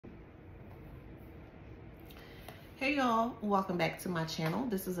Hey y'all, welcome back to my channel.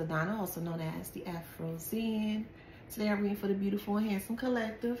 This is Adana, also known as TheAfrozen. Today I'm reading for the beautiful and handsome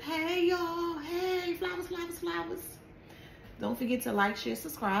collective. Hey y'all, hey, flowers, flowers, flowers. Don't forget to like, share,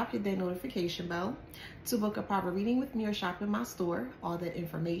 subscribe, hit that notification bell. To book a private reading with me or shop in my store, all that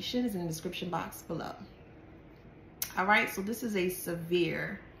information is in the description box below. All right, so this is a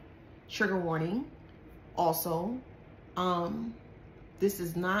severe trigger warning. Also, this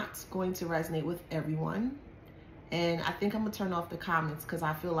is not going to resonate with everyone. And I think I'm gonna turn off the comments because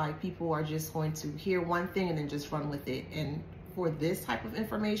I feel like people are just going to hear one thing and then just run with it. And for this type of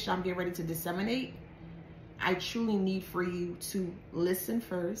information I'm getting ready to disseminate, I truly need for you to listen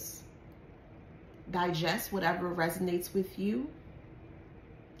first, digest whatever resonates with you,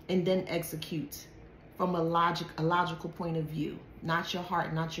 and then execute from a logical point of view, not your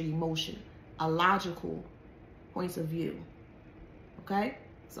heart, not your emotion, a logical point of view. Okay?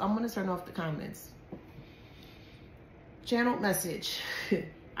 So I'm gonna turn off the comments. Channel message.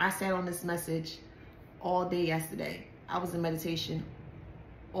 I sat on this message all day yesterday. I was in meditation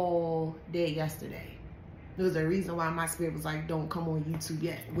all day yesterday. There was a reason why my spirit was like, don't come on YouTube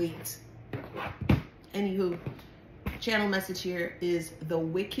yet. Wait. Anywho, channel message here is the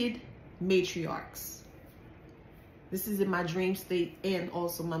wicked matriarchs. This is in my dream state and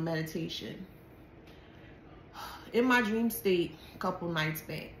also my meditation. In my dream state, a couple nights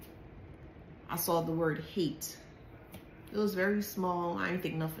back, I saw the word hate. It was very small. I didn't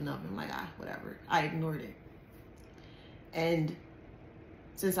think nothing of it. I'm like, whatever. I ignored it. And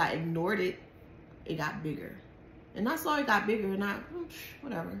since I ignored it, it got bigger. And I saw it got bigger and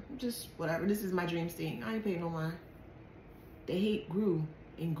whatever. Just whatever. This is my dream state. I ain't paying no mind. The hate grew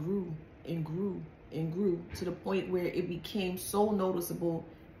and grew and grew and grew to the point where it became so noticeable,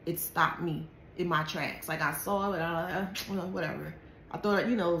 it stopped me in my tracks. Like I saw it, whatever. I thought,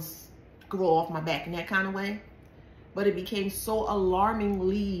 grow off my back in that kind of way. But it became so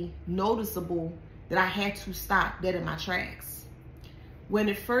alarmingly noticeable that I had to stop dead in my tracks. When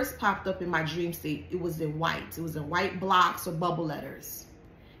it first popped up in my dream state, it was in white. It was in white blocks or bubble letters.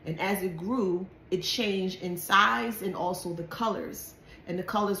 And as it grew, it changed in size and also the colors. And the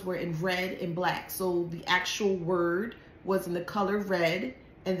colors were in red and black. So the actual word was in the color red,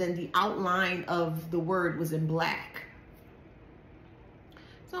 and then the outline of the word was in black.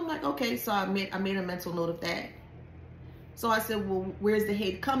 So I'm like, okay, so I made a mental note of that. So I said, well, where's the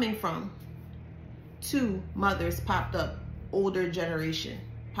hate coming from? 2 mothers popped up, older generation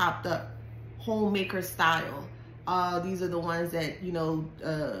popped up, homemaker style. These are the ones that,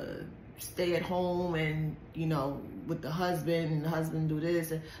 stay at home and, with the husband, and the husband do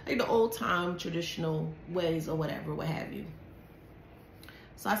this, and like the old time traditional ways or whatever, what have you.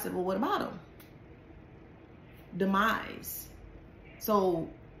 So I said, well, what about them? Demise. So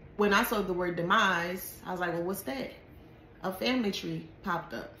when I saw the word demise, I was like, well, what's that? A family tree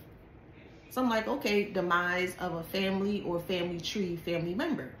popped up. So I'm like, okay, demise of a family or family tree, family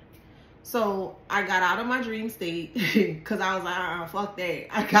member. So I got out of my dream state because I was like, fuck that.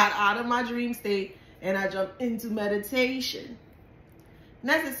 I got out of my dream state and I jumped into meditation.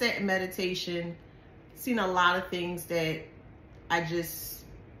 And as I said, in meditation, seen a lot of things that I just,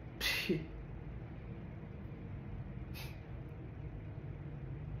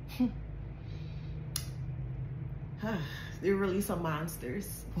 there are really some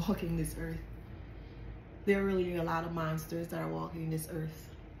monsters walking this earth. There are really a lot of monsters that are walking this earth.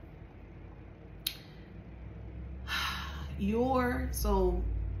 So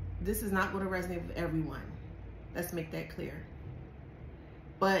this is not going to resonate with everyone. Let's make that clear.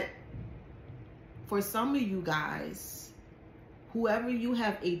 But for some of you guys, whoever you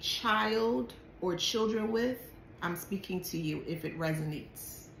have a child or children with, I'm speaking to you if it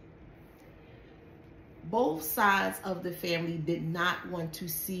resonates. Both sides of the family did not want to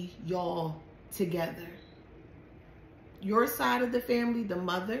see y'all together. Your side of the family, the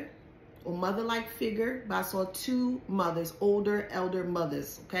mother or mother-like figure, but I saw 2 mothers, older, elder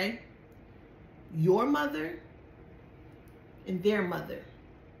mothers, okay? Your mother and their mother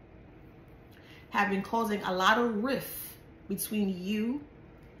have been causing a lot of rift between you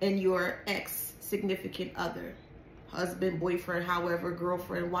and your ex-significant other. Husband, boyfriend, however,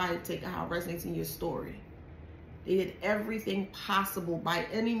 girlfriend, wife, take it how it resonates in your story. They did everything possible by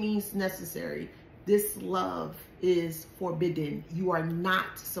any means necessary. This love is forbidden. You are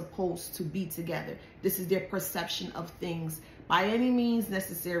not supposed to be together. This is their perception of things. By any means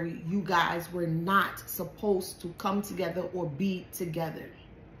necessary, you guys were not supposed to come together or be together.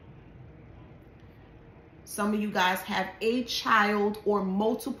 Some of you guys have a child or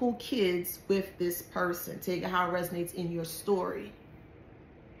multiple kids with this person. Take it how it resonates in your story.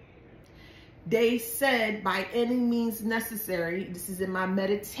 They said by any means necessary, this is in my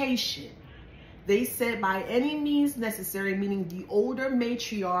meditation, they said by any means necessary, meaning the older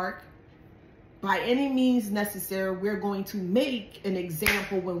matriarch, by any means necessary, we're going to make an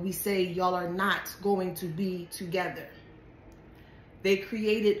example when we say y'all are not going to be together. They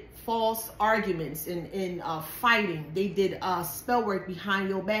created false arguments in fighting. They did spell work behind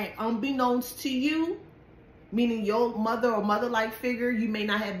your back, unbeknownst to you, meaning your mother or mother-like figure, you may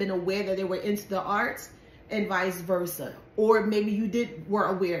not have been aware that they were into the arts, and vice versa. Or maybe you were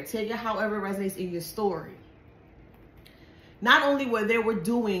aware. Take it however it resonates in your story. Not only were they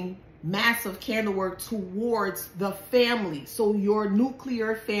doing massive candle work towards the family, so your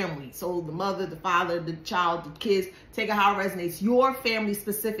nuclear family, so the mother, the father, the child, the kids, take it how it resonates, your family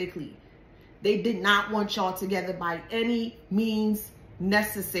specifically. They did not want y'all together by any means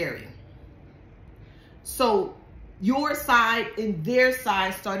necessary. So your side and their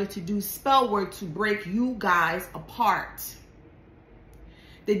side started to do spell work to break you guys apart.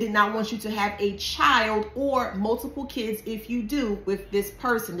 They did not want you to have a child or multiple kids, if you do, with this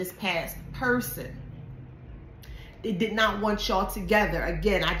person, this past person. They did not want y'all together.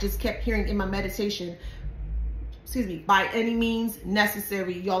 Again, I just kept hearing in my meditation, excuse me, by any means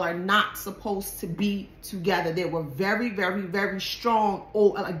necessary, y'all are not supposed to be together. They were very, very, very strong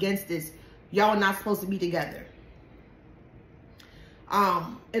against this. Y'all are not supposed to be together.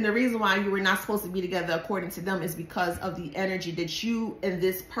 And the reason why you were not supposed to be together, according to them, is because of the energy that you and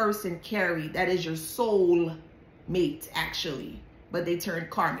this person carry. That is your soul mate, actually. But they turned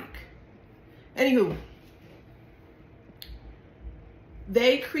karmic. Anywho,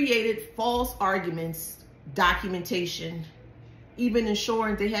 they created false arguments, documentation, even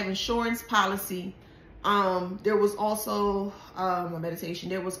insurance. They have insurance policy. There was also a meditation.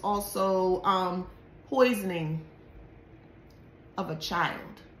 There was also poisoning of a child.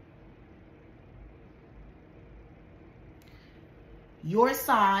 Your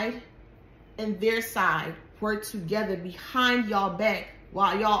side and their side worked together behind y'all back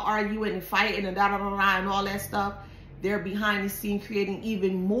while y'all arguing and fighting and and all that stuff. They're behind the scene creating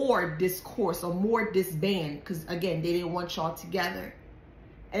even more discourse or more disband, because again, they didn't want y'all together.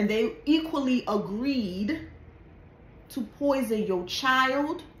 And they equally agreed to poison your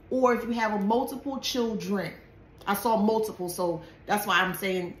child, or if you have multiple children. I saw multiple, so that's why I'm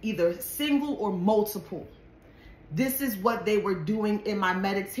saying either single or multiple. This is what they were doing in my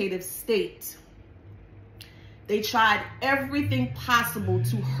meditative state. They tried everything possible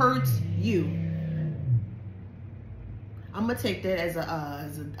to hurt you. I'm gonna take that as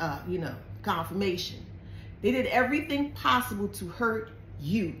a you know, confirmation. They did everything possible to hurt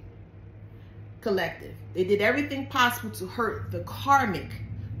you, collective. They did everything possible to hurt the karmic,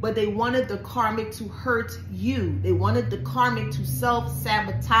 but they wanted the karmic to hurt you. They wanted the karmic to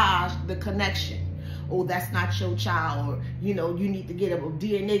self-sabotage the connection. Oh, that's not your child, or, you know, you need to get a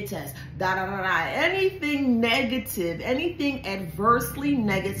DNA test, Anything negative, anything adversely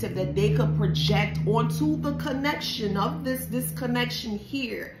negative that they could project onto the connection of this connection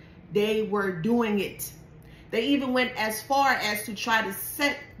here, they were doing it. They even went as far as to try to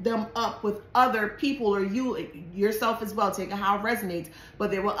set them up with other people, or yourself as well, take it how it resonates.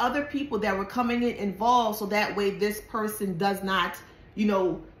 But there were other people that were coming in involved, so that way this person does not, you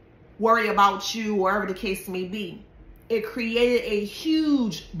know, worry about you, wherever the case may be. It created a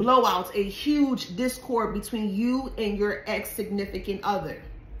huge blowout, a huge discord between you and your ex-significant other.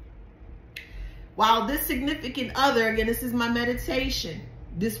 While this significant other, again, this is my meditation.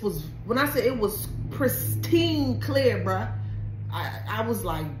 This was, when I say it was pristine clear, bruh, I was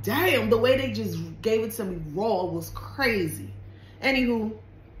like, damn, the way they just gave it to me raw was crazy. Anywho,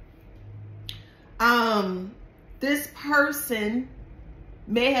 this person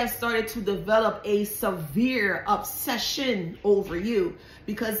may have started to develop a severe obsession over you,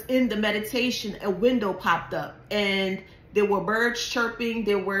 because in the meditation, a window popped up and there were birds chirping.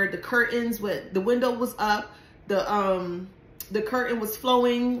 There were the curtains with the window was up. The curtain was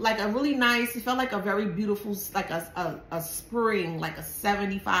flowing like a really nice, it felt like a very beautiful, like a spring, like a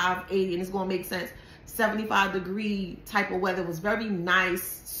 75, 80, and it's going to make sense. 75-degree type of weather. It was very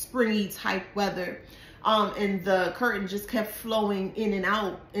nice, springy type weather. And the curtain just kept flowing in and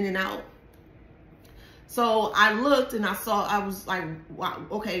out, in and out. So I looked and I saw, I was like, wow,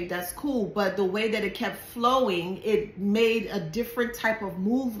 okay, that's cool. But the way that it kept flowing, it made a different type of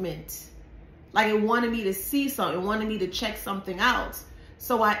movement. Like it wanted me to see something, it wanted me to check something out.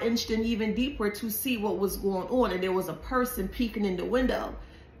 So I inched in even deeper to see what was going on. And there was a person peeking in the window.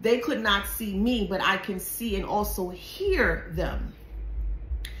 They could not see me, but I can see and also hear them.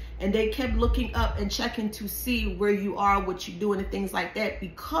 And they kept looking up and checking to see where you are, what you're doing, and things like that,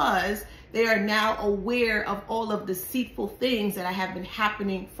 because they are now aware of all of the deceitful things that have been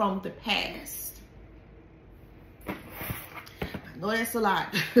happening from the past. I know that's a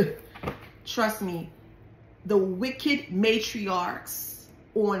lot. Trust me, the wicked matriarchs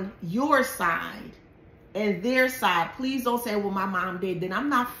on your side and their side, please don't say, well, my mom did. Then I'm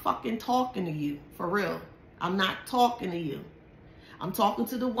not fucking talking to you, for real. I'm not talking to you. I'm talking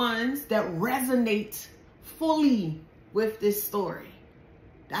to the ones that resonate fully with this story.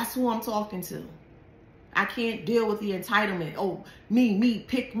 That's who I'm talking to. I can't deal with the entitlement. Oh, me,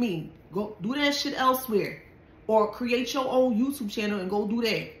 pick me. Go do that shit elsewhere. Or create your own YouTube channel and go do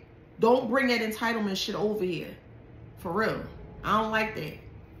that. Don't bring that entitlement shit over here. For real. I don't like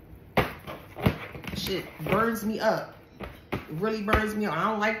that. Shit burns me up. It really burns me up. I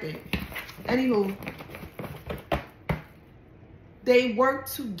don't like that. Anywho, they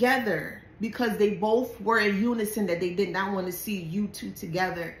worked together because they both were in unison, that they did not want to see you two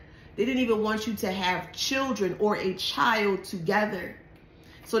together. They didn't even want you to have children or a child together.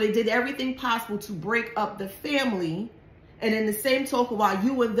 So they did everything possible to break up the family. And in the same token, while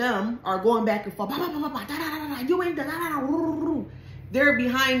you and them are going back and forth, they're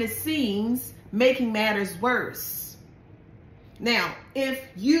behind the scenes making matters worse. Now, if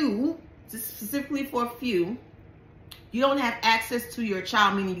you, specifically for a few, you don't have access to your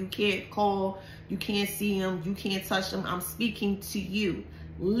child, meaning you can't call, you can't see them, you can't touch them. I'm speaking to you.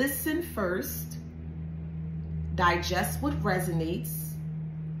 Listen first, digest what resonates,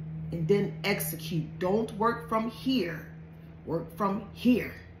 and then execute. Don't work from here. Work from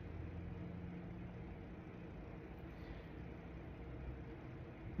here.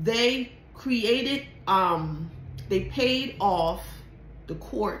 They created, they paid off the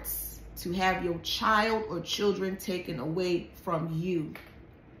courts to have your child or children taken away from you.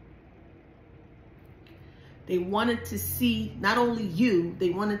 They wanted to see not only you,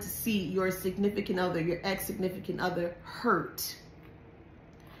 they wanted to see your significant other, your ex-significant other hurt.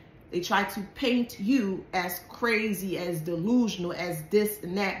 They tried to paint you as crazy, as delusional, as this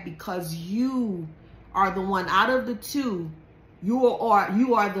and that, because you are the one out of the two. You are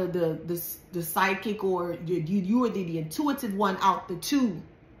the psychic, or you are the intuitive one out the two.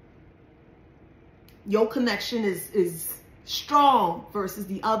 Your connection is strong versus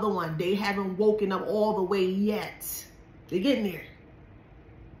the other one. They haven't woken up all the way yet. They're getting there.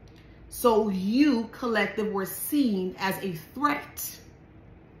 So you, collective, were seen as a threat.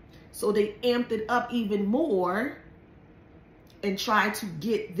 So they amped it up even more and tried to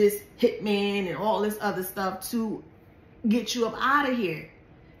get this hitman and all this other stuff to get you up out of here.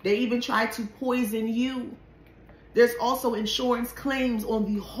 They even tried to poison you. There's also insurance claims on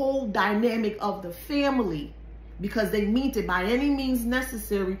the whole dynamic of the family, because they mean it by any means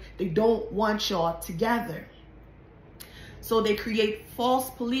necessary. They don't want y'all together. So they create false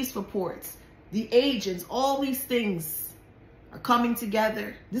police reports. The agents, all these things are coming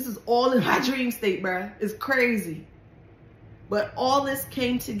together. This is all in my dream state, bruh. It's crazy. But all this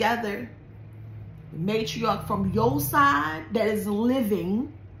came together. The matriarch from your side that is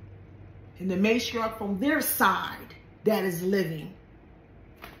living, and the matriarch from their side that is living,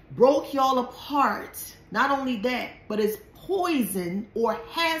 broke y'all apart. Not only that, but it's poisoned or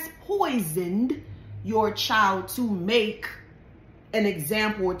has poisoned your child to make an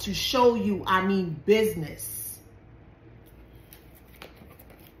example, or to show you, I mean, business.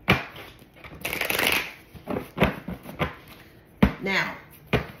 Now,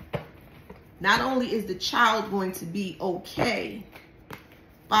 not only is the child going to be okay,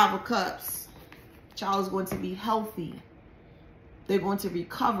 5 of Cups, child is going to be healthy. They're going to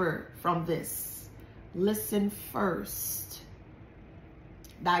recover from this. Listen first,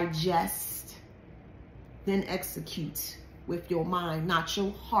 digest, then execute with your mind, not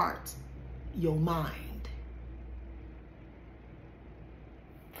your heart, your mind.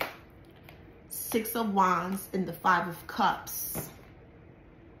 6 of Wands and the 5 of Cups.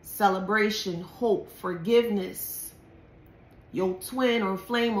 Celebration, hope, forgiveness. Your twin or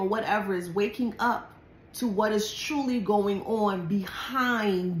flame or whatever is waking up to what is truly going on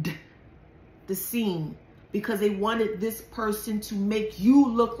behind the scene, because they wanted this person to make you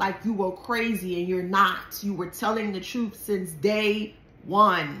look like you were crazy, and you're not. You were telling the truth since day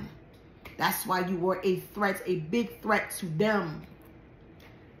one. That's why you were a threat, a big threat to them.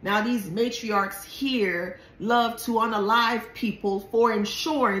 Now, these matriarchs here love to unalive people for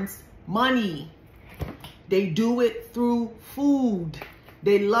insurance money. They do it through food.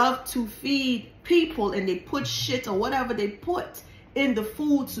 They love to feed people, and they put shit or whatever they put in the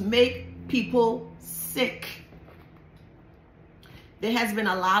food to make people sick. There has been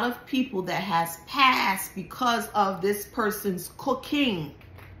a lot of people that has passed because of this person's cooking.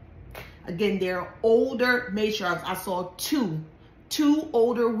 Again, they're older matriarchs. I saw two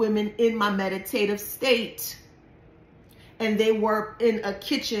older women in my meditative state. And they were in a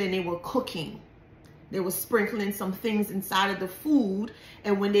kitchen and they were cooking. They were sprinkling some things inside of the food.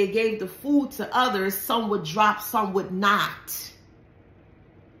 And when they gave the food to others, some would drop, some would not.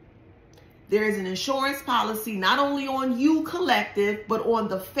 There is an insurance policy, not only on you collective, but on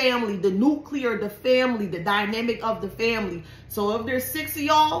the family, the nuclear, the family, the dynamic of the family. So if there's 6 of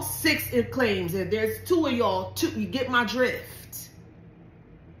y'all, 6 it claims. If there's 2 of y'all, 2, you get my drift.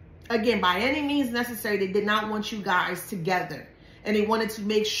 Again, by any means necessary, they did not want you guys together. And they wanted to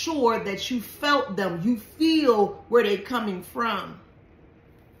make sure that you felt them. You feel where they're coming from.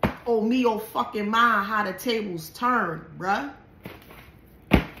 Oh, me, oh, fucking my, how the tables turn, bruh.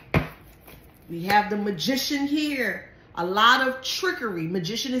 We have the magician here. A lot of trickery.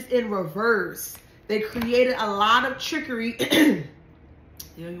 Magician is in reverse. They created a lot of trickery.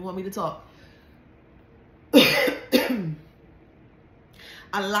 You want me to talk?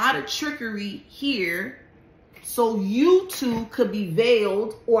 A lot of trickery here. So you two could be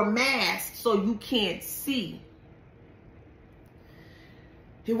veiled or masked so you can't see.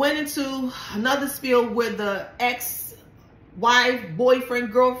 He went into another spiel where the ex-wife,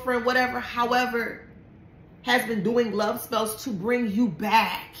 boyfriend, girlfriend, whatever, however, has been doing love spells to bring you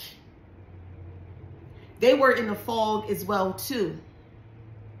back. They were in the fog as well too.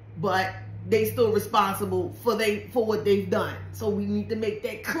 But they still responsible for what they've done. So we need to make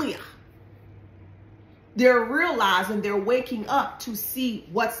that clear. They're realizing, they're waking up to see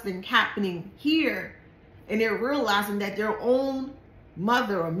what's been happening here. And they're realizing that their own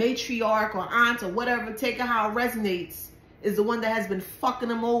mother or matriarch or aunt or whatever, take it how it resonates, is the one that has been fucking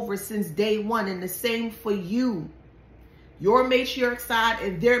them over since day one. And the same for you. Your matriarch side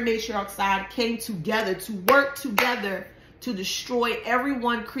and their matriarch side came together to work together to destroy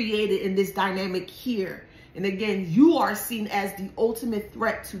everyone created in this dynamic here. And again, you are seen as the ultimate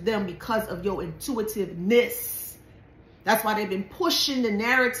threat to them because of your intuitiveness. That's why they've been pushing the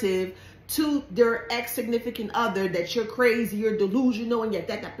narrative to their ex-significant other that you're crazy, you're delusional, and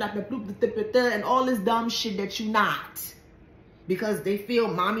and all this dumb shit that you're not. Because they feel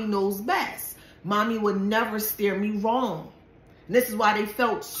mommy knows best. Mommy would never steer me wrong. And this is why they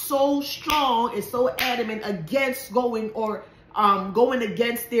felt so strong and so adamant against going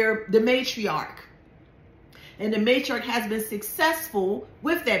against the matriarch. And the matriarch has been successful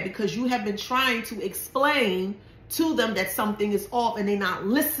with that because you have been trying to explain to them that something is off and they're not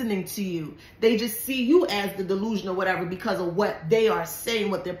listening to you. They just see you as the delusion or whatever because of what they are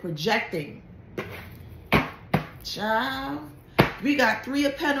saying, what they're projecting. Child, we got 3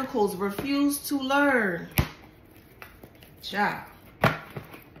 of Pentacles, refuse to learn. Child.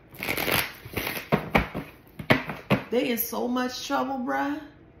 They in so much trouble, bruh.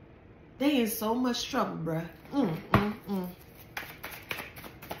 They in so much trouble, bruh.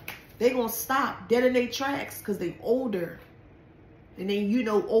 They gonna stop dead in their tracks because they older. And then, you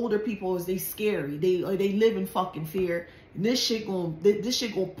know, older people is they scary. They live in fucking fear. And this shit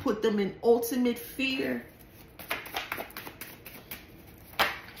gonna put them in ultimate fear.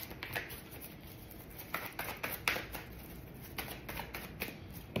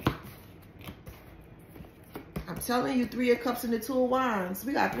 I'm telling you, 3 of Cups and the 2 of Wands.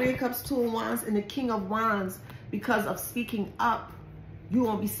 We got 3 of Cups, 2 of Wands, and the King of Wands because of speaking up. You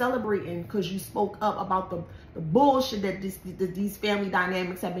won't be celebrating because you spoke up about the bullshit that these family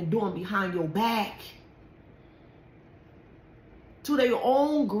dynamics have been doing behind your back. To their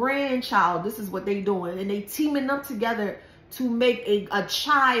own grandchild, this is what they doing. And they teaming up together to make a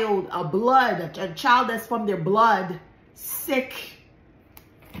child, a child that's from their blood, sick.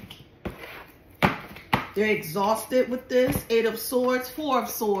 They're exhausted with this. 8 of Swords, 4 of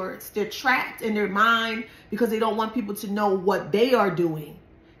Swords. They're trapped in their mind because they don't want people to know what they are doing.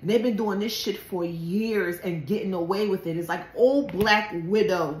 And they've been doing this shit for years and getting away with it. It's like old Black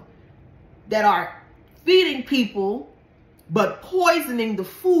Widow that are feeding people but poisoning the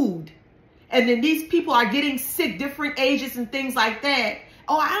food. And then these people are getting sick, different ages and things like that.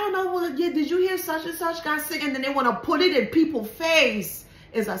 Oh, I don't know. Well, yeah, did you hear such and such got sick? And then they want to put it in people's face.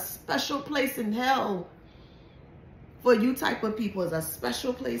 It's a special place in hell. For you type of people, is a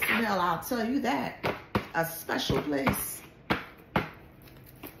special place in hell. I'll tell you that. A special place.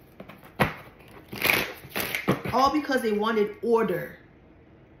 All because they wanted order.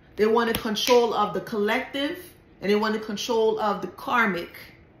 They wanted control of the collective. And they wanted control of the karmic.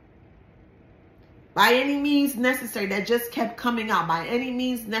 By any means necessary. That just kept coming out. By any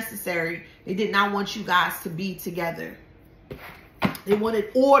means necessary. They did not want you guys to be together. They wanted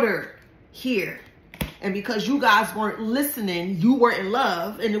order here. And because you guys weren't listening, you were in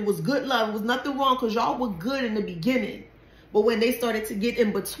love, and it was good love. It was nothing wrong because y'all were good in the beginning. But when they started to get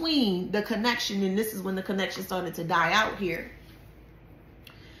in between the connection, and this is when the connection started to die out here.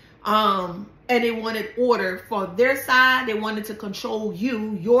 And they wanted order for their side. They wanted to control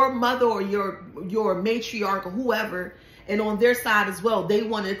you, your mother or your matriarch or whoever. And on their side as well, they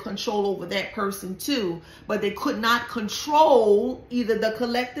wanted control over that person too. But they could not control either the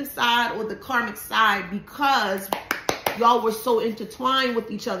collective side or the karmic side because y'all were so intertwined with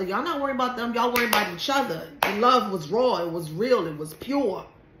each other. Y'all not worried about them. Y'all worried about each other. The love was raw. It was real. It was pure.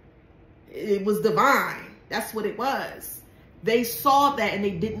 It was divine. That's what it was. They saw that and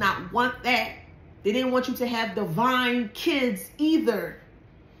they did not want that. They didn't want you to have divine kids either.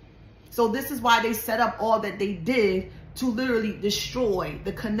 So this is why they set up all that they did to literally destroy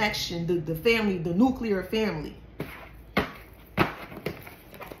the connection, the family, the nuclear family.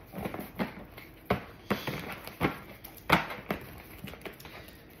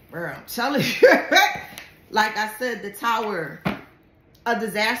 Bro, I'm telling you, like I said, the tower, a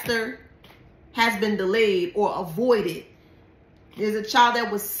disaster has been delayed or avoided. There's a child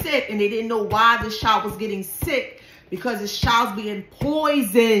that was sick and they didn't know why this child was getting sick because this child's being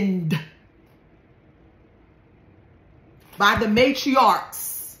poisoned by the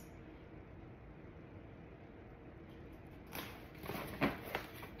matriarchs.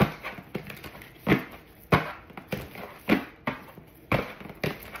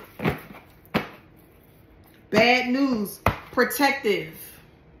 Bad news, protective.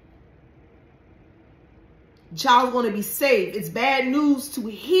 Child's going to be saved. It's bad news to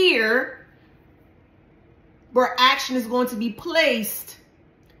hear, where action is going to be placed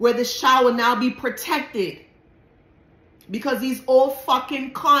where this child will now be protected. Because these old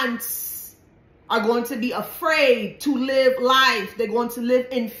fucking cunts are going to be afraid to live life. They're going to live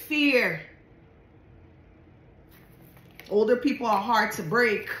in fear. Older people are hard to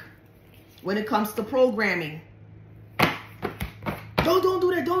break when it comes to programming. Don't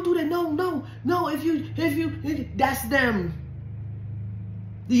do that. Don't do that. No. If that's them.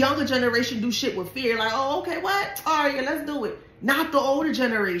 The younger generation do shit with fear. Like, oh, okay, what? All right, yeah, let's do it. Not the older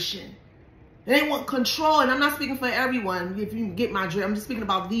generation. They want control, and I'm not speaking for everyone, if you get my drift. I'm just speaking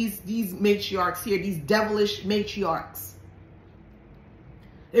about these matriarchs here, these devilish matriarchs.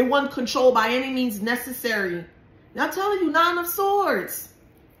 They want control by any means necessary. And I'm telling you, 9 of Swords.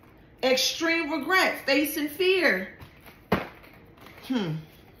 Extreme regret, facing fear.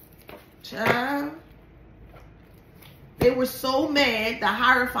 Child. They were so mad, the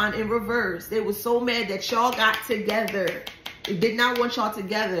Hierophant in reverse. They were so mad that y'all got together. They did not want y'all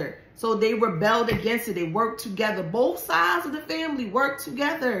together. So they rebelled against it. They worked together. Both sides of the family worked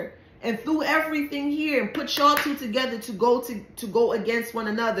together and threw everything here and put y'all two together to go against one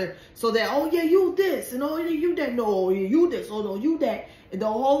another. So that, oh yeah, you this, and oh yeah, you that. No, yeah, you this, oh no, you that. And the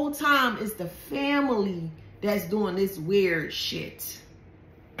whole time it's the family that's doing this weird shit.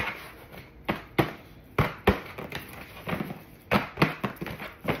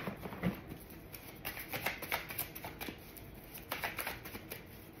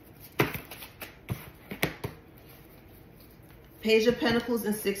 Page of Pentacles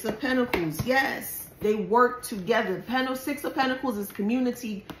and 6 of Pentacles. Yes, they work together. 6 of Pentacles is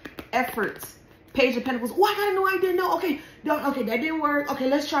community efforts. Page of Pentacles. Oh, I got a new idea. No, okay, okay, that didn't work. Okay,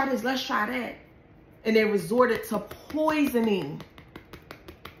 let's try this. Let's try that. And they resorted to poisoning.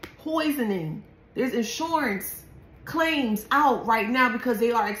 Poisoning. There's insurance claims out right now because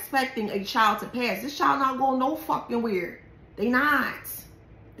they are expecting a child to pass. This child not going no fucking where. They not.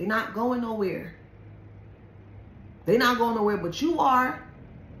 They're not going nowhere. They're not going nowhere, but you are.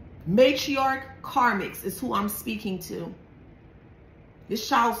 Matriarch karmics is who I'm speaking to. This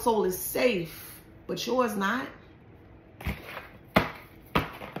child's soul is safe, but yours not.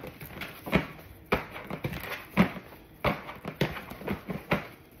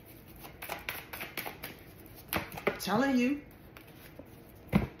 Telling you,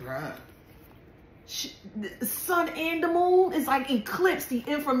 bruh. The sun and the moon is like eclipse. The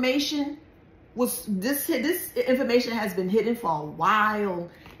information was this information has been hidden for a while,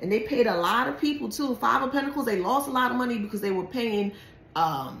 and they paid a lot of people too. 5 of Pentacles, they lost a lot of money because they were paying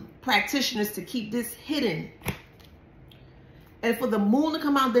practitioners to keep this hidden. And for the moon to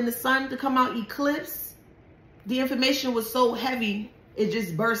come out, then the sun to come out eclipse, the information was so heavy it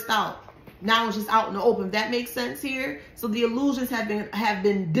just burst out. Now it's just out in the open. That makes sense here. So the illusions have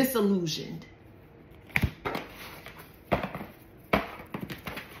been disillusioned.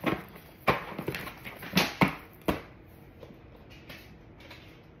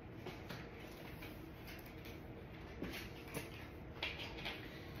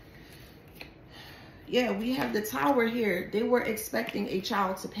 Yeah, we have the Tower here. They were expecting a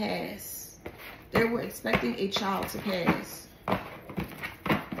child to pass. They were expecting a child to pass.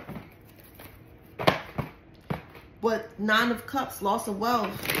 But Nine of Cups, loss of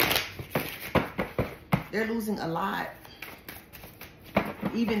wealth. They're losing a lot.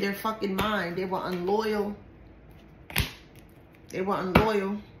 Even their fucking mind. They were unloyal. They were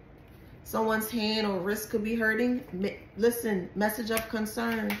unloyal. Someone's hand or wrist could be hurting. Listen, message of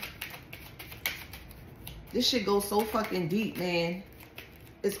concern. This shit goes so fucking deep, man.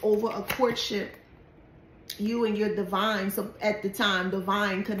 It's over a courtship. You and your divine, so at the time,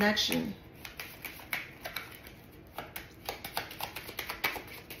 divine connection.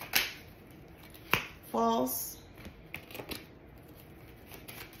 False.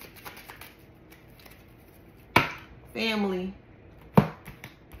 Family.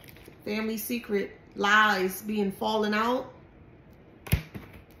 Family secret. Lies being fallen out.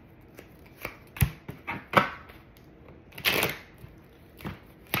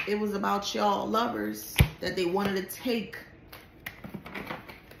 It was about y'all lovers that they wanted to take.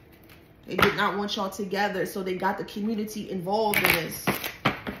 They did not want y'all together, so they got the community involved in this.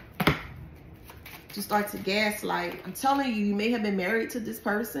 To start to gaslight. I'm telling you, you may have been married to this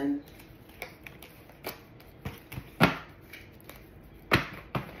person.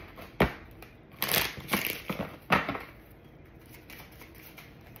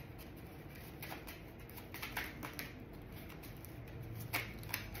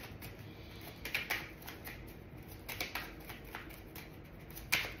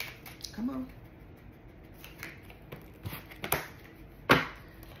 Come on.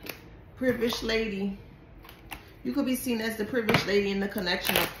 Privileged lady. You could be seen as the privileged lady in the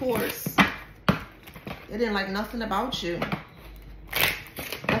connection, of course. They didn't like nothing about you.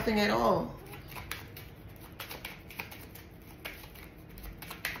 Nothing at all.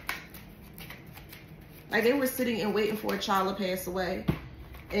 Like they were sitting and waiting for a child to pass away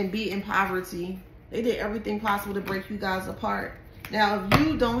and be in poverty. They did everything possible to break you guys apart. Now, if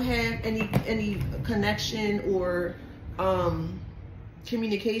you don't have any connection or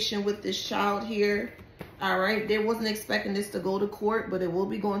communication with this child here, all right, they wasn't expecting this to go to court, but it will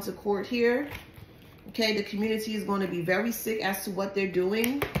be going to court here. Okay, the community is going to be very sick as to what they're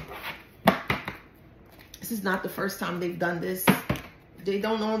doing. This is not the first time they've done this. They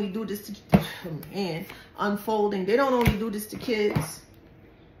don't only do this to, oh man, unfolding. They don't only do this to kids.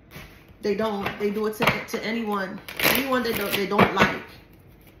 They don't. They do it to anyone that they don't like.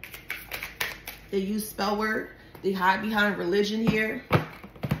 They use spell word. They hide behind religion here.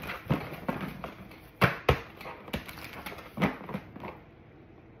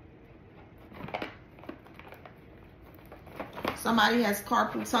 Somebody has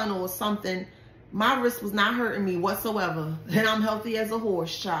carpal tunnel or something. My wrist was not hurting me whatsoever. And I'm healthy as a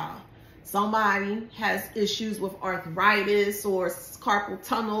horse, child. Somebody has issues with arthritis or carpal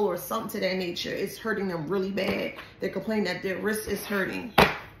tunnel or something to that nature. It's hurting them really bad. They complain that their wrist is hurting.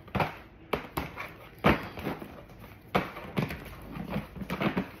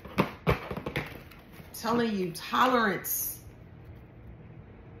 Telling you, tolerance.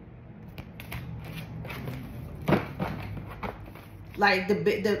 Like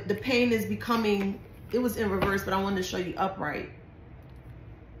the pain is becoming, it was in reverse, but I wanted to show you upright.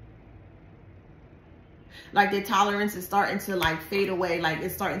 Like their tolerance is starting to like fade away. Like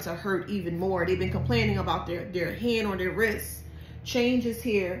it's starting to hurt even more. They've been complaining about their hand or their wrist. Change is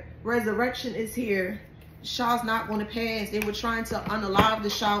here. Resurrection is here. Shah's not going to pass. They were trying to unalive the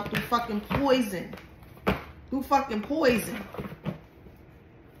Shah through fucking poison. Through fucking poison.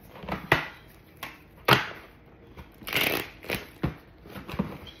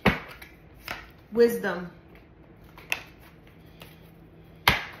 Wisdom.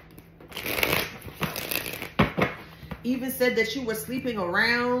 Even said that you were sleeping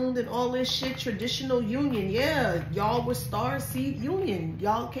around and all this shit. Traditional union. Yeah, y'all were star seed union.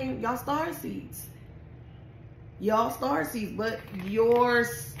 Y'all star seeds. Y'all star seeds. But your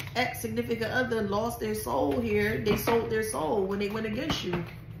ex-significant other lost their soul here. They sold their soul when they went against you.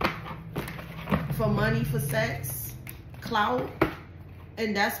 For money, for sex, clout.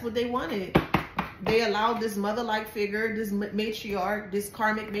 And that's what they wanted. They allowed this mother-like figure, this matriarch, this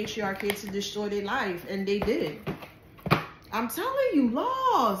karmic matriarch here to destroy their life. And they did. I'm telling you,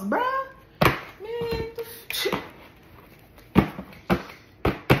 laws, bruh. Man.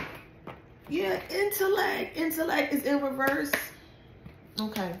 Yeah, intellect. Intellect is in reverse.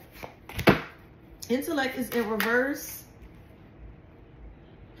 Okay. Intellect is in reverse.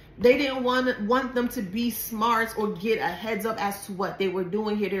 They didn't want them to be smart or get a heads up as to what they were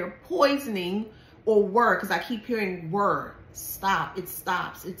doing here. They're poisoning or were, because I keep hearing were. Stop. It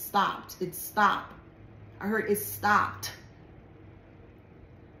stops. It stopped. It stopped. I heard it stopped.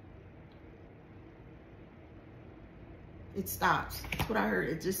 It stops. That's what I heard.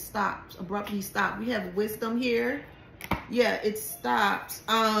 It just stops. Abruptly stopped. We have wisdom here. Yeah, it stops.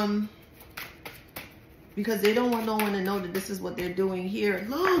 Because they don't want no one to know that this is what they're doing here.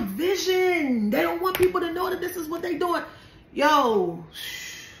 Look, vision. They don't want people to know that this is what they're doing. Yo,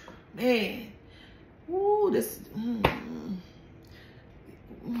 man. Ooh, this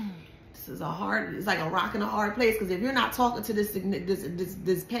is a hard, it's like a rock in a hard place. Because if you're not talking to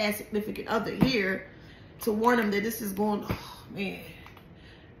this past significant other here to warn them that this is going, oh man,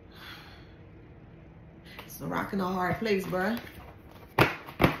 it's a rock in a hard place, bruh.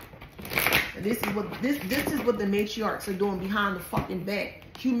 And this is what this is what the matriarchs are doing behind the fucking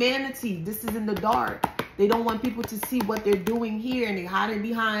back. Humanity, this is in the dark. They don't want people to see what they're doing here, and they're hiding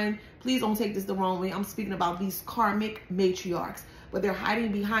behind. Please don't take this the wrong way. I'm speaking about these karmic matriarchs, but they're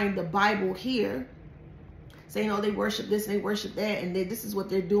hiding behind the Bible here, saying, oh, they worship this and they worship that, and this is what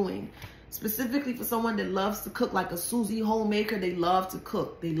they're doing. Specifically for someone that loves to cook, like a Susie homemaker, they love to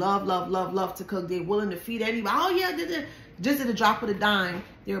cook. They love to cook. They're willing to feed anybody. Oh yeah, just at a drop of a dime.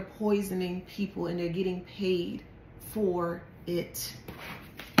 They're poisoning people and they're getting paid for it.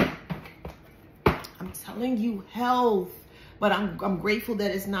 I'm telling you, health. But I'm grateful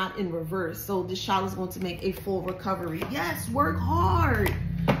that it's not in reverse. So this child is going to make a full recovery. Yes, work hard.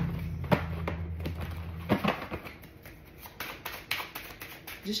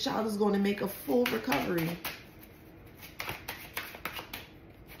 This child is going to make a full recovery.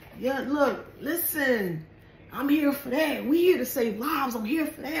 Yeah, look, listen. I'm here for that. We here to save lives. I'm here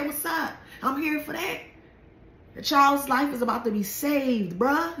for that. What's up? I'm here for that. The child's life is about to be saved,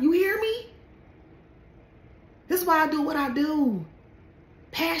 bruh. You hear me? This is why I do what I do.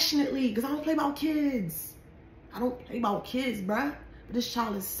 Passionately, because I don't play about kids. I don't play about kids, bruh. But this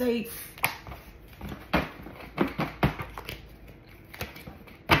child is safe.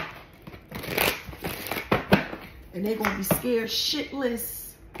 And they're going to be scared shitless.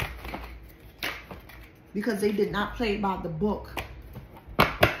 Because they did not play by the book.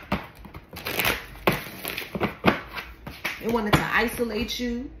 They wanted to isolate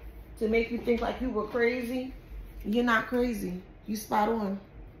you. To make you think like you were crazy. You're not crazy. You spot on.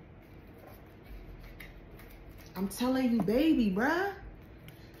 I'm telling you, baby, bruh.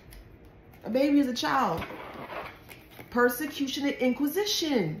 A baby is a child. Persecution and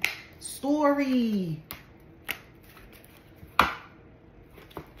inquisition. Story.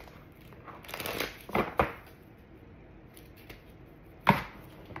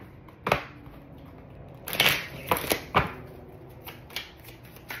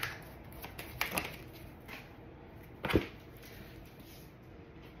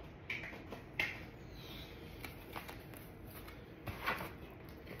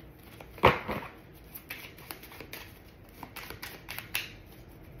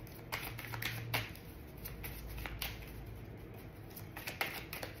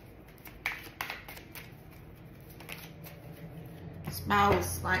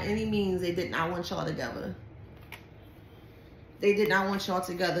 Spouse, by any means, they did not want y'all together. They did not want y'all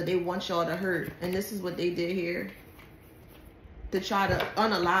together. They want y'all to hurt. And this is what they did here. To try to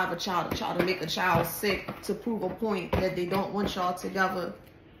unalive a child, to try to make a child sick, to prove a point that they don't want y'all together.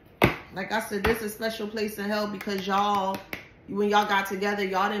 Like I said, this is a special place in hell because y'all, when y'all got together,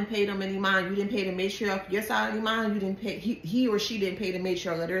 y'all didn't pay them any mind. You didn't pay the matriarch your side of the mind. You didn't pay, he or she didn't pay the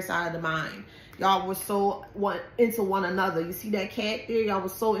matriarch of their side of the mind. Y'all were so into one another. You see that cat there? Y'all were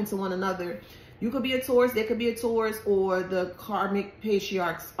so into one another. You could be a Taurus, there could be a Taurus, or the karmic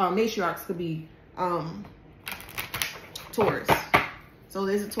patriarchs, matriarchs could be Taurus. So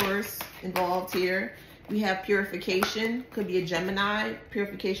there's a Taurus involved here. We have purification, could be a Gemini.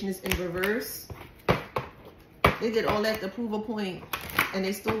 Purification is in reverse. They did all that to prove a point, and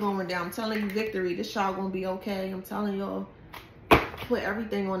they still going down. I'm telling you, victory. This child gonna be okay. I'm telling y'all, put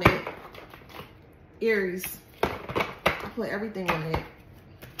everything on it. Aries, I put everything on it.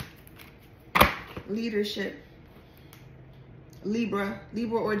 Leadership, Libra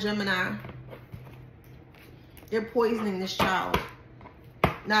or Gemini. They're poisoning this child.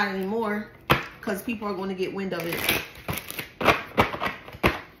 Not anymore, because people are going to get wind of it.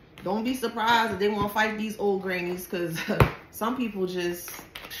 Don't be surprised if they want to fight these old grannies, because some people just,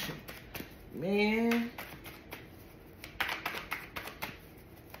 man.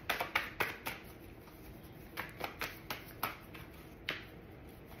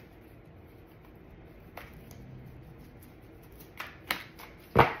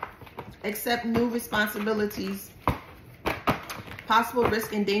 Accept new responsibilities. Possible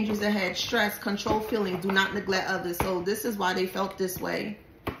risk and dangers ahead. Stress, control feelings. Do not neglect others. So this is why they felt this way.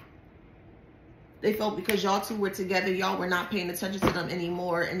 They felt because y'all two were together, y'all were not paying attention to them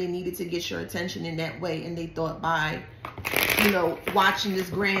anymore, and they needed to get your attention in that way. And they thought by, you know, watching this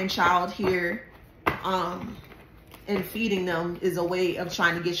grandchild here and feeding them is a way of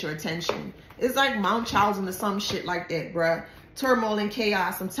trying to get your attention. It's like Mount Charles or some shit like that, bruh. Turmoil and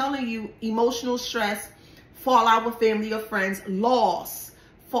chaos. I'm telling you, emotional stress, fallout with family or friends, loss.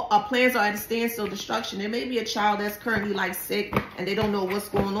 Plans are at a standstill, destruction. There may be a child that's currently like sick and they don't know what's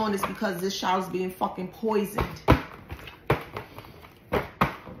going on. It's because this child is being fucking poisoned.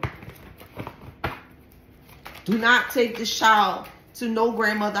 Do not take this child to no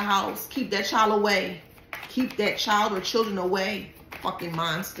grandmother house. Keep that child away. Keep that child or children away. Fucking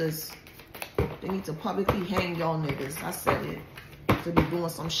monsters. They need to publicly hang y'all niggas. I said it. To be doing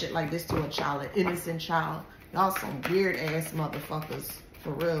some shit like this to a child, an innocent child. Y'all some weird ass motherfuckers.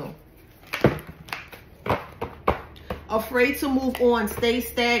 For real. Afraid to move on. Stay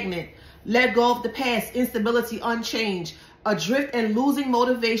stagnant. Let go of the past. Instability, unchanged. Adrift and losing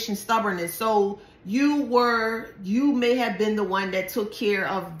motivation, stubbornness. So you may have been the one that took care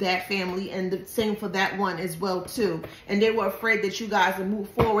of that family, and the same for that one as well too. And they were afraid that you guys would move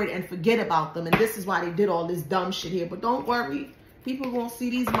forward and forget about them. And this is why they did all this dumb shit here. But don't worry. People are going to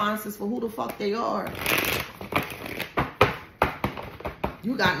see these monsters for who the fuck they are.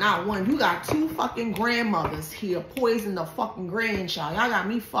 You got not one, you got two fucking grandmothers here poisoning the fucking grandchild. Y'all got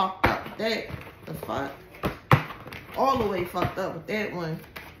me fucked up with that. The fuck? All the way fucked up with that one.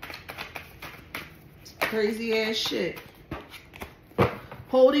 Crazy ass shit.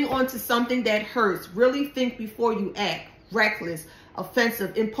 Holding on to something that hurts. Really think before you act. Reckless,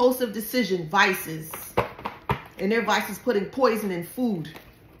 offensive, impulsive decision, vices. And their vices putting poison in food.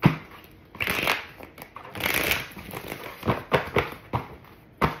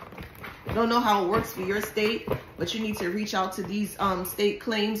 I don't know how it works for your state, but you need to reach out to these state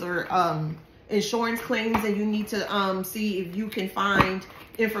claims or insurance claims, and you need to see if you can find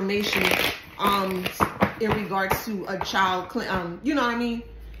information in regards to a child, you know what I mean?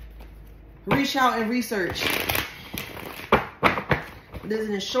 Reach out and research. There's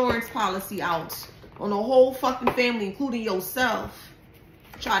an insurance policy out on the whole fucking family, including yourself.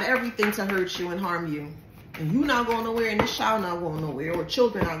 Tried everything to hurt you and harm you. And you not going nowhere, and this child not going nowhere, or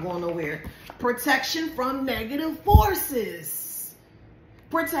children not going nowhere. Protection from negative forces.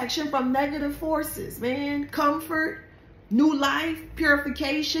 Protection from negative forces, man. Comfort, new life,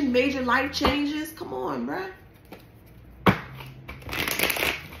 purification, major life changes. Come on, bruh.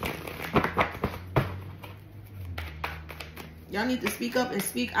 Y'all need to speak up and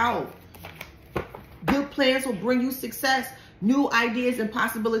speak out. Good plans will bring you success. New ideas and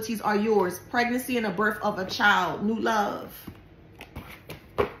possibilities are yours. Pregnancy and the birth of a child. New love.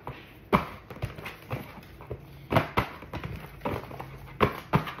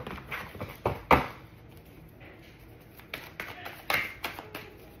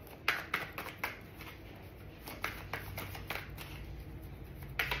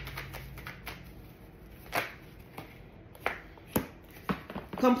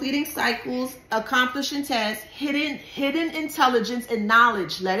 Completing cycles, accomplishing tasks, hidden intelligence and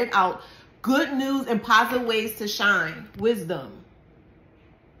knowledge. Let it out. Good news and positive ways to shine. Wisdom.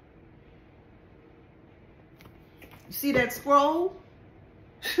 You see that scroll?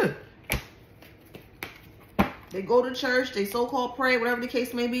 They go to church, they so-called pray, whatever the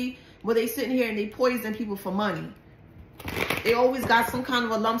case may be, but they sitting here and they poison people for money. They always got some kind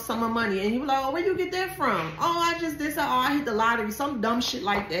of a lump sum of money. And you be like, oh, where you get that from? Oh, I just did that. Oh, I hit the lottery. Some dumb shit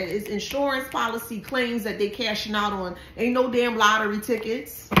like that. It's insurance policy claims that they cashing out on. Ain't no damn lottery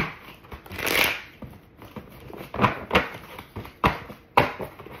tickets.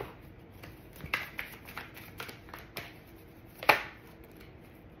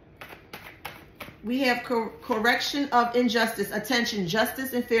 We have correction of injustice, attention,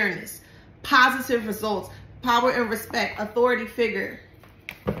 justice and fairness, positive results, power and respect, authority figure.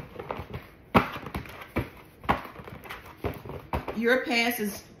 Your past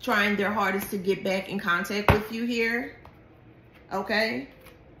is trying their hardest to get back in contact with you here, okay?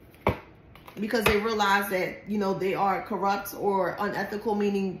 Because they realize that, you know, they are corrupt or unethical,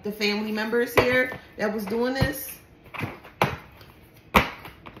 meaning the family members here that was doing this.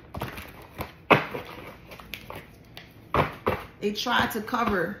 They tried to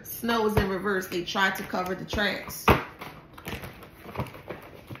cover, snow is in reverse, they tried to cover the tracks.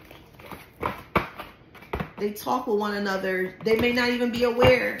 They talk with one another. They may not even be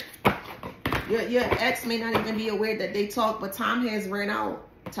aware. Your ex may not even be aware that they talk, but time has ran out.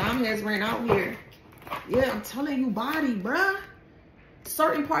 Time has ran out here. Yeah, I'm telling you, body, bruh.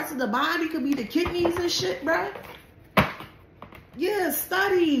 Certain parts of the body could be the kidneys and shit, bruh. Yeah,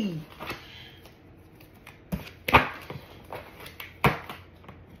 study.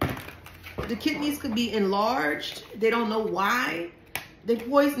 The kidneys could be enlarged. They don't know why. They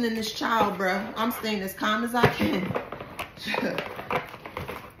poisoning this child, bruh. I'm staying as calm as I can.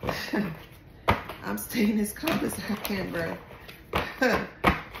 I'm staying as calm as I can, bruh.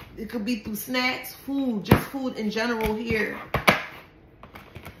 It could be through snacks, food, just food in general here.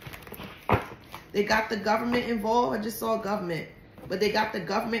 They got the government involved. I just saw government. But they got the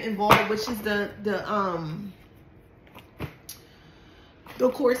government involved, which is the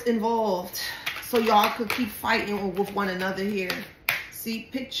courts involved. So y'all could keep fighting with one another here. See,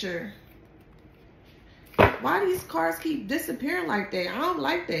 picture. Why do these cars keep disappearing like that? I don't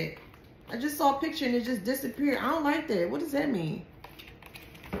like that. I just saw a picture and it just disappeared. I don't like that. What does that mean?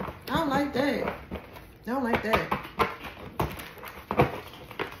 I don't like that. I don't like that.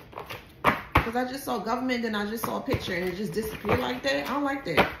 Because I just saw government, then I just saw a picture and it just disappeared like that. I don't like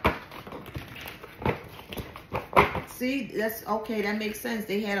that. See, that's okay. That makes sense.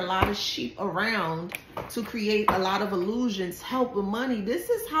 They had a lot of sheep around to create a lot of illusions, help with money. This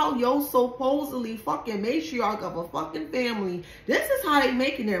is how yo supposedly fucking matriarch of a fucking family. This is how they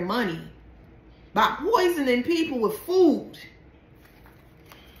making their money. By poisoning people with food.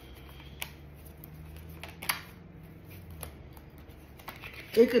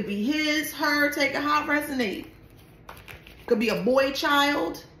 It could be his, her, take it how it resonate. Could be a boy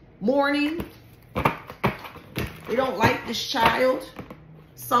child, mourning. They don't like this child.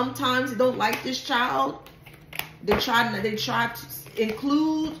 Sometimes they don't like this child. They try to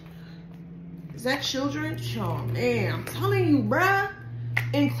include. Is that children? Oh man, I'm telling you, bruh.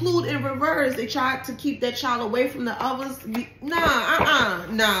 Include in reverse. They try to keep that child away from the others. Nope.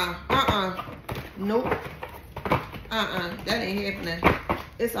 That ain't happening.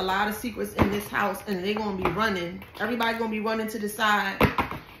 It's a lot of secrets in this house, and they're gonna be running. Everybody gonna be running to the side.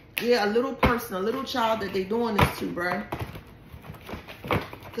 Yeah, a little person, a little child that they doing this to, bruh.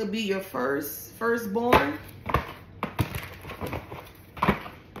 Could be your firstborn.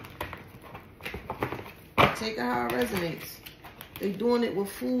 Take it how it resonates. They doing it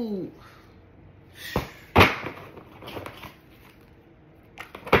with food.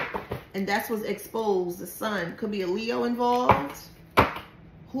 And that's what's exposed. The sun. Could be a Leo involved.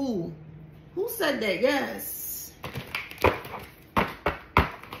 Who? Who said that? Yes.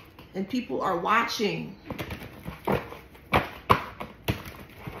 And people are watching.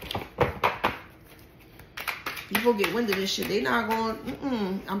 People get wind of this shit. They not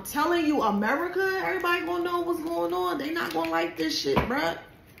going, I'm telling you, America, everybody gonna know what's going on. They not gonna like this shit, bruh.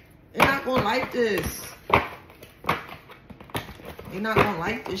 They're not gonna like this. They're not gonna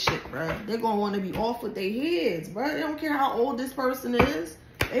like this shit, bruh. They're gonna want to be off with their heads, bruh. They don't care how old this person is.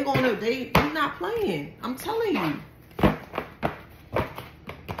 They not playing. I'm telling you.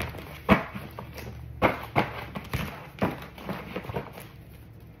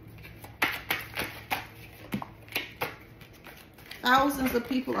 Thousands of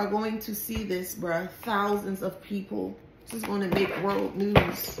people are going to see this, bruh. Thousands of people. This is going to make world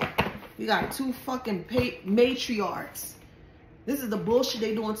news. We got two fucking matriarchs. This is the bullshit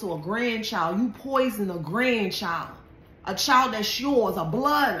they doing to a grandchild. You poison a grandchild. A child that's yours, a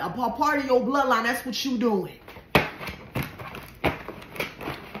part of your bloodline. That's what you doing.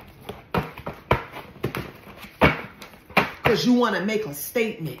 Because you want to make a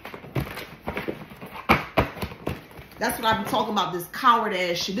statement. That's what I be talking about, this coward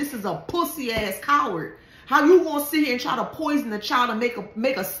ass shit. This is a pussy ass coward. How you gonna sit here and try to poison the child and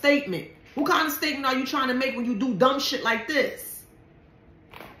make a statement? What kind of statement are you trying to make when you do dumb shit like this?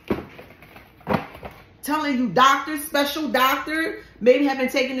 Telling you doctor, special doctor, maybe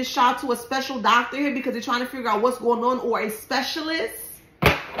haven't taken this child to a special doctor here because they're trying to figure out what's going on, or a specialist.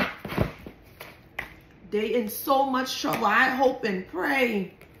 They in so much trouble. I hope and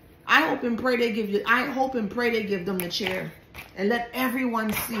pray. I hope and pray they give them the chair and let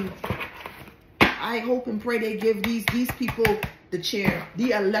everyone see. I hope and pray they give these people the chair,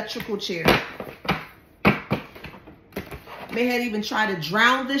 the electrical chair. May have even tried to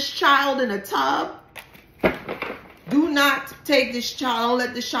drown this child in a tub. Do not take this child. Don't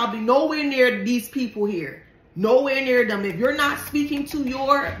let this child be nowhere near these people here. Nowhere near them. If you're not speaking to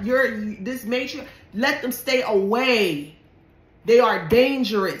this matriarch, let them stay away. They are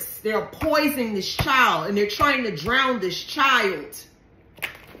dangerous. They're poisoning this child, and they're trying to drown this child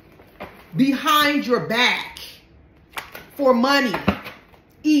behind your back for money.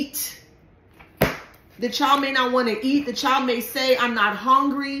 Eat. The child may not want to eat. The child may say, I'm not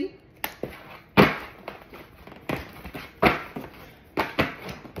hungry.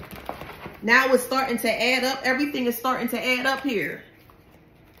 Now it's starting to add up. Everything is starting to add up here.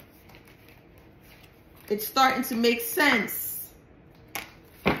 It's starting to make sense.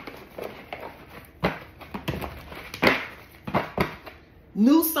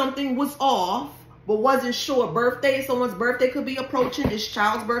 knew something was off, but wasn't sure. Birthday, someone's birthday could be approaching. This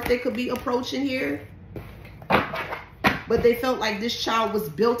child's birthday could be approaching here. But they felt like this child was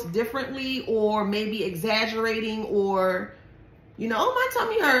built differently, or maybe exaggerating, or, you know, oh, my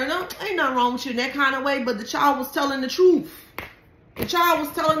tummy hurt. No, ain't nothing wrong with you in that kind of way. But the child was telling the truth. The child was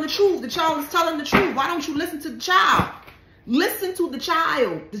telling the truth. The child was telling the truth. Why don't you listen to the child? Listen to the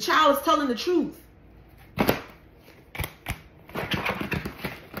child. The child is telling the truth.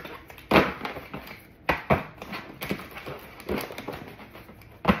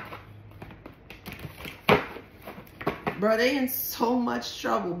 Bro, they in so much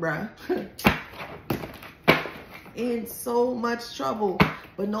trouble, bro. In so much trouble.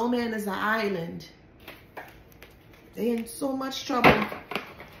 But no man is an island. They in so much trouble.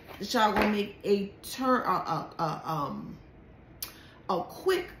 The child gonna make a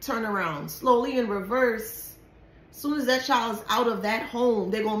quick turnaround, slowly in reverse. As soon as that child is out of that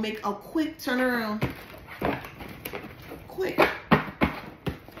home, they're gonna make a quick turnaround. Quick.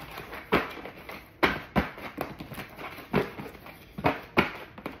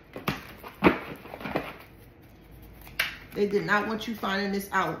 They did not want you finding this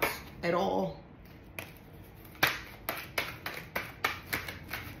out at all. I'm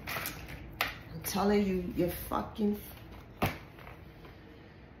telling you, you're fucking...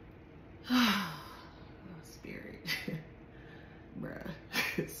 Spirit. Bruh.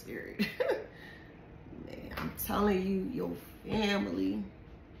 Spirit. Man, I'm telling you, your family...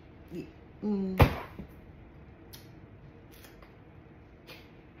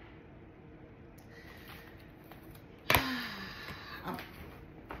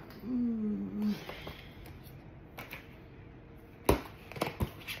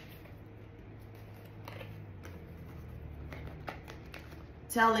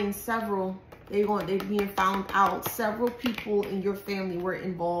 Telling several, they're being found out. Several people in your family were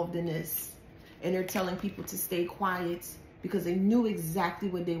involved in this, and they're telling people to stay quiet because they knew exactly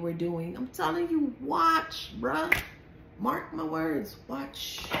what they were doing. I'm telling you, watch, bruh. Mark my words,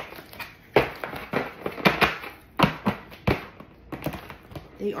 watch.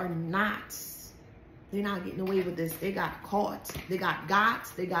 They're not getting away with this. They got caught. They got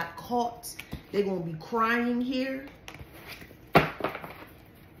caught. They're gonna be crying here.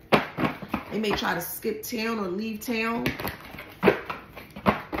 They may try to skip town or leave town.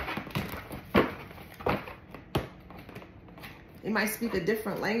 They might speak a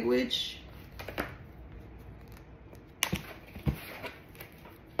different language.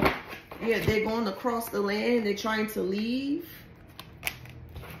 Yeah, they're going across the land. They're trying to leave.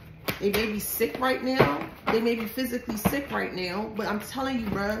 They may be sick right now. They may be physically sick right now. But I'm telling you,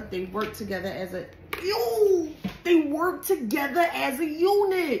 bruh, they work together as a... They work together as a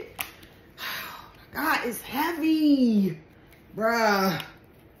unit. God, it's heavy, bruh.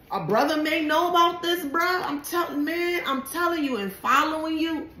 A brother may know about this, bruh. I'm telling you and following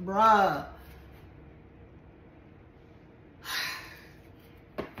you, bruh.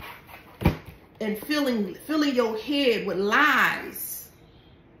 And filling your head with lies,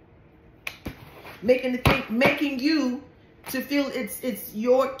 making you to feel it's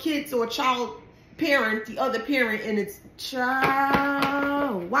your kids or child parent, the other parent, and it's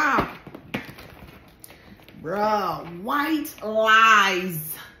child. Wow. Bruh, white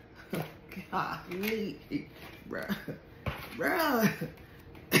lies. Golly, bruh.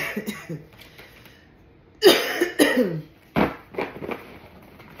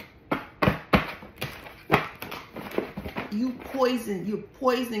 You're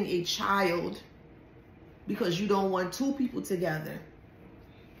poisoning a child because you don't want two people together.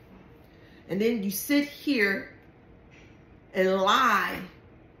 And then you sit here and lie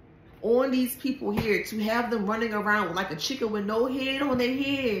on these people here to have them running around like a chicken with no head on their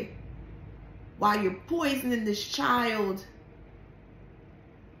head while you're poisoning this child.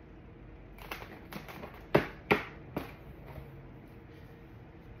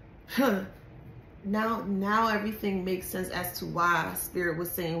 Now everything makes sense as to why Spirit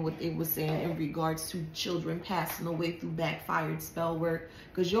was saying what it was saying in regards to children passing away through backfired spell work,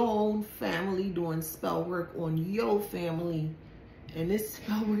 because your own family doing spell work on your family. And this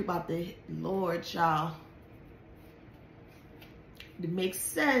spell work about the Lord, child. It makes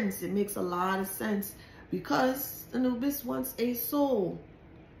sense. It makes a lot of sense. Because Anubis wants a soul.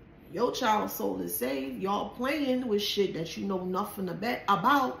 Your child's soul is saved. Y'all playing with shit that you know nothing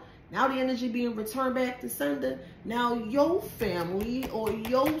about. Now the energy being returned back to sender. Now your family or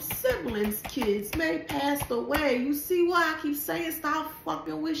your siblings' kids may pass away. You see why I keep saying stop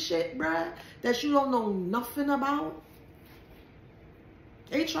fucking with shit, bruh, that you don't know nothing about?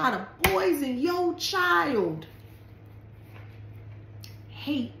 They try to poison your child.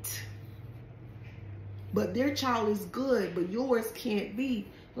 hate. But their child is good, but yours can't be.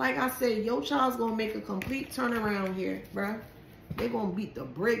 Like I said, your child's gonna make a complete turnaround here, bruh. They gonna beat the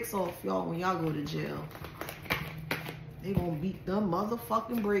brakes off y'all when y'all go to jail. They gonna beat the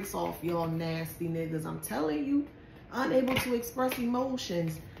motherfucking brakes off y'all nasty niggas. I'm telling you, unable to express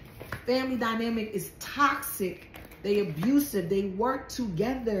emotions. Family dynamic is toxic. They abusive. They work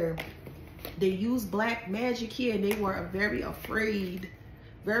together. They use black magic here, and they were very afraid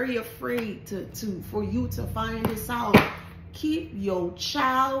for you to find this out. Keep your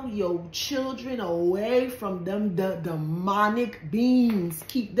child, your children away from them demonic beings.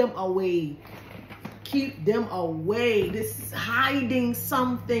 Keep them away. Keep them away. This is hiding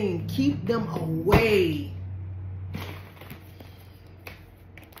something. Keep them away.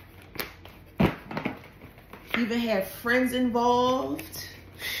 Even have friends involved.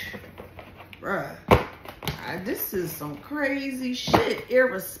 Bruh. This is some crazy shit.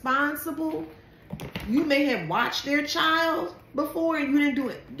 Irresponsible. You may have watched their child before and you didn't do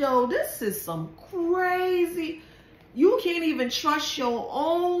it. Yo, this is some crazy. You can't even trust your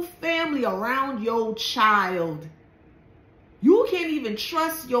own family around your child. You can't even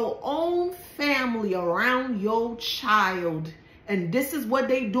trust your own family around your child. And this is what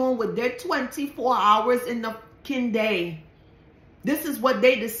they doing with their 24 hours in the fucking day. This is what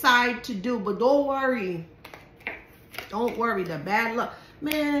they decide to do. But don't worry. Don't worry. The bad luck.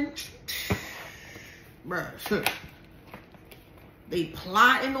 Man. Bruh. They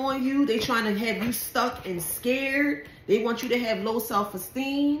plotting on you. They trying to have you stuck and scared. They want you to have low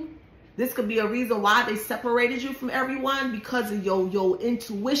self-esteem. This could be a reason why they separated you from everyone, because of your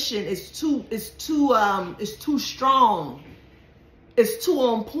intuition is too strong. It's too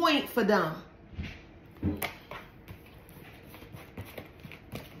on point for them.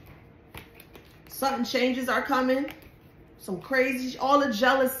 Sudden changes are coming. Some crazy, all the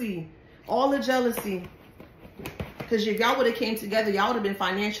jealousy. Because if y'all would have came together, y'all would have been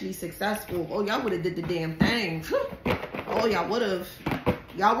financially successful. Oh, y'all would have did the damn thing. Oh, y'all would have.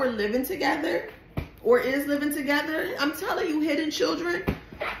 Y'all were living together or is living together. I'm telling you, hidden children.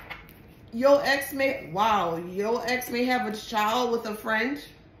 Your ex may have a child with a friend.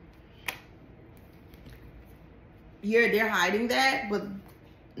 Yeah, they're hiding that, but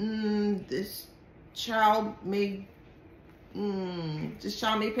this child may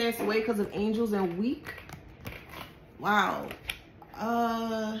pass away because of angels and weak. Wow.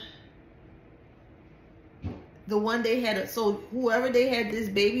 The one they had, so whoever they had this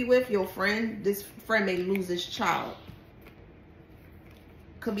baby with, your friend, this friend may lose this child.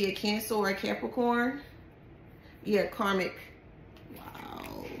 Could be a Cancer or a Capricorn. Yeah, karmic.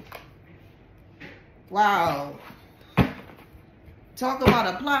 Wow. Talk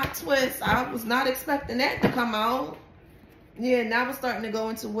about a plot twist. I was not expecting that to come out. Yeah, now we're starting to go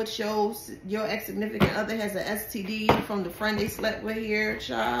into what shows your ex-significant other has an STD from the friend they slept with here,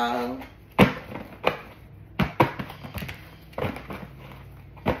 child.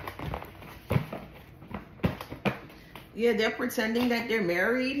 Yeah, they're pretending that they're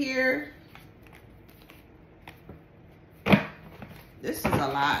married here. This is a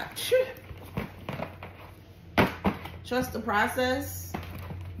lot. Trust the process.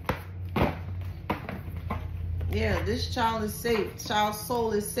 Yeah, this child is safe. Child's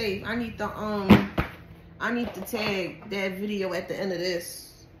soul is safe. I need to tag that video at the end of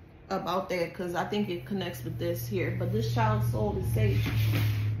this about that, because I think it connects with this here. But this child's soul is safe.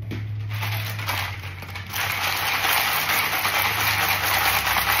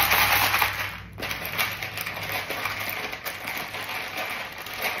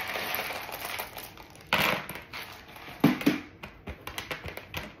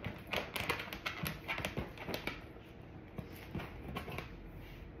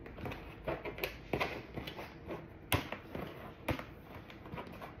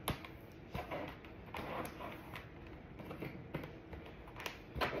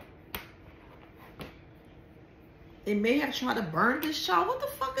 They may have tried to burn this child. What the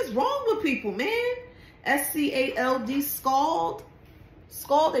fuck is wrong with people, man? S-C-A-L-D, scald.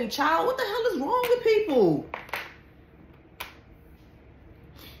 Scald a child. What the hell is wrong with people?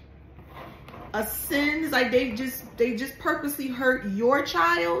 A sin is like they just purposely hurt your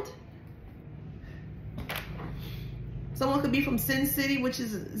child. Someone could be from Sin City, which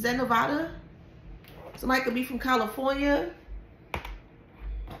is Nevada. Somebody could be from California.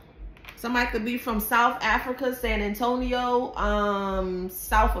 Somebody could be from South Africa, San Antonio,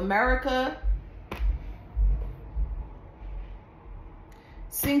 South America.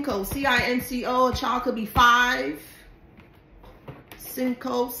 Cinco, C-I-N-C-O, a child could be 5.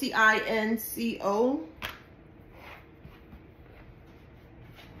 Cinco, C-I-N-C-O.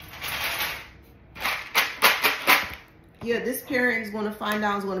 Yeah, this parent is going to find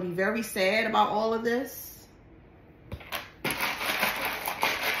out, is going to be very sad about all of this.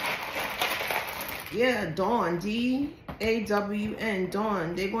 Yeah, dawn, D-A-W-N,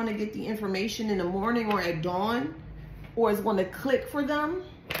 dawn. They're going to get the information in the morning or at dawn, or it's going to click for them.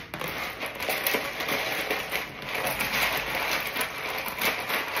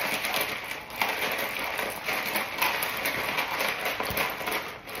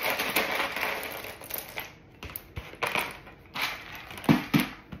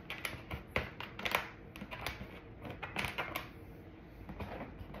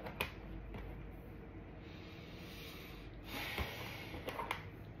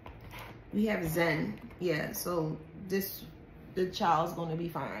 We have Zen. Yeah, so the child's going to be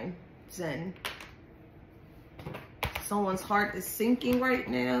fine. Zen. Someone's heart is sinking right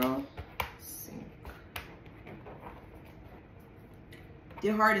now. Sink.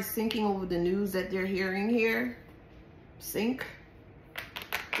 Their heart is sinking over the news that they're hearing here. Sink.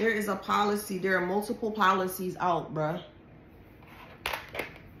 There is a policy. There are multiple policies out, bruh.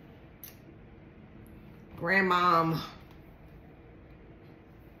 Grandmom.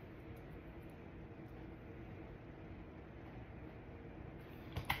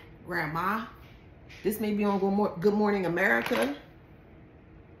 Grandma. This may be on Good Morning America.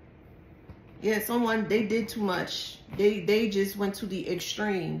 Yeah, someone, they did too much. They just went to the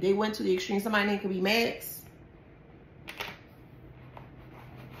extreme. They went to the extreme. Somebody name could be Max.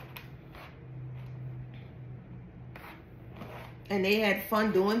 And they had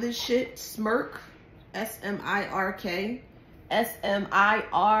fun doing this shit. Smirk. S-M-I-R-K.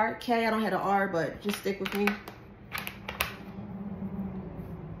 S-M-I-R-K. I don't have an R, but just stick with me.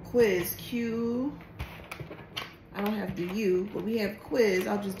 Quiz, Q. I don't have the U, but we have quiz.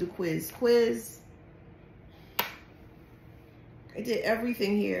 I'll just do quiz. Quiz. I did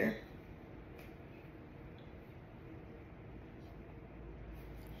everything here.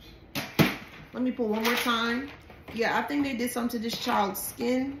 Let me pull one more time. Yeah, I think they did something to this child's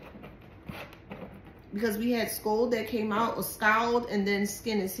skin. Because we had Scold that came out, or Scowled, and then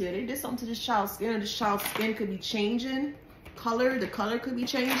skin is here. They did something to this child's skin, or this child's skin could be changing. Color, the color could be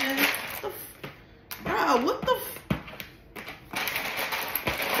changing. Bro, what the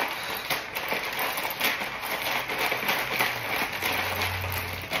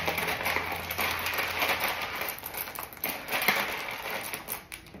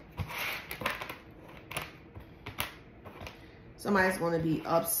Somebody's going to be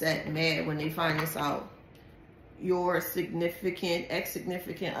upset, mad when they find this out. Your significant,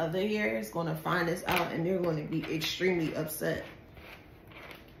 ex-significant other here is going to find this out, and they're going to be extremely upset.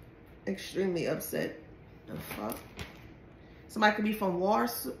 Extremely upset. The fuck? Somebody could be from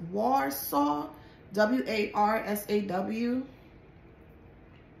Warsaw, W-A-R-S-A-W.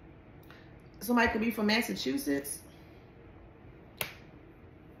 Somebody could be from Massachusetts.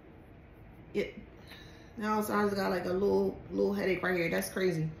 Now so I just got like a little headache right here. That's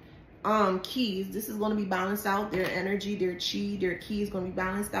crazy. Keys. This is going to be balanced out. Their energy, their chi, their key is going to be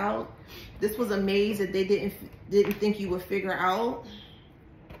balanced out. This was a maze that they didn't think you would figure out.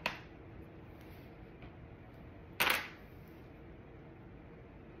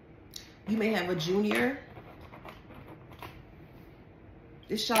 You may have a junior.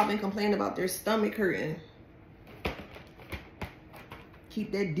 This child been complaining about their stomach hurting.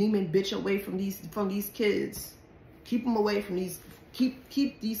 Keep that demon bitch away from these kids. Keep them away from these. Keep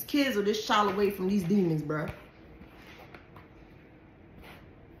these kids or this child away from these demons, bruh.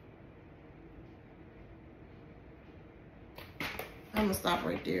 I'm gonna stop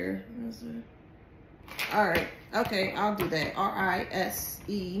right there. All right. Okay, I'll do that.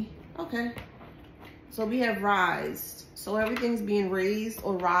 R-I-S-E. Okay. So we have rised. So everything's being raised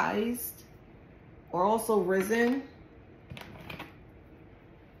or rised or also risen.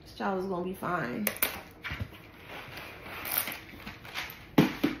 This child is gonna be fine.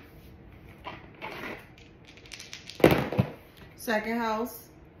 Second house,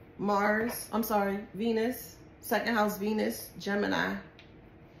 Mars, I'm sorry, Venus. Second house, Venus, Gemini.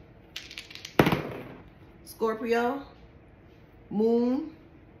 Scorpio, Moon,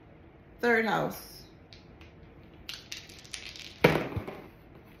 third house.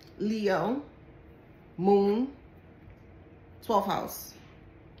 Leo, Moon, 12th house.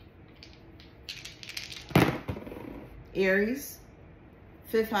 Aries,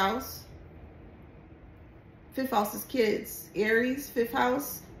 5th house. 5th house is kids. Aries, 5th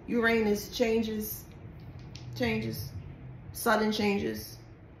house. Uranus, changes. Sudden changes.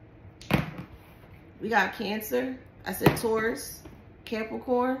 We got Cancer. I said Taurus,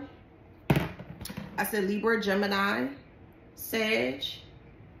 Capricorn. I said Libra, Gemini, Sag.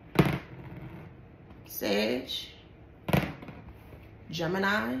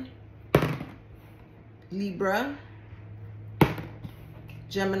 Gemini, Libra,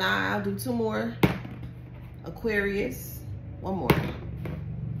 Gemini, I'll do 2 more, Aquarius, 1 more,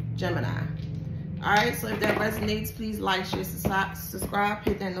 Gemini. All right, so if that resonates, please like, share, subscribe,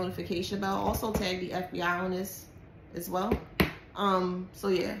 hit that notification bell. Also tag the FBI on this as well. So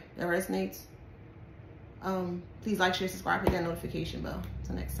yeah, that resonates. Please like, share, subscribe, hit that notification bell.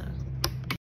 Till next time.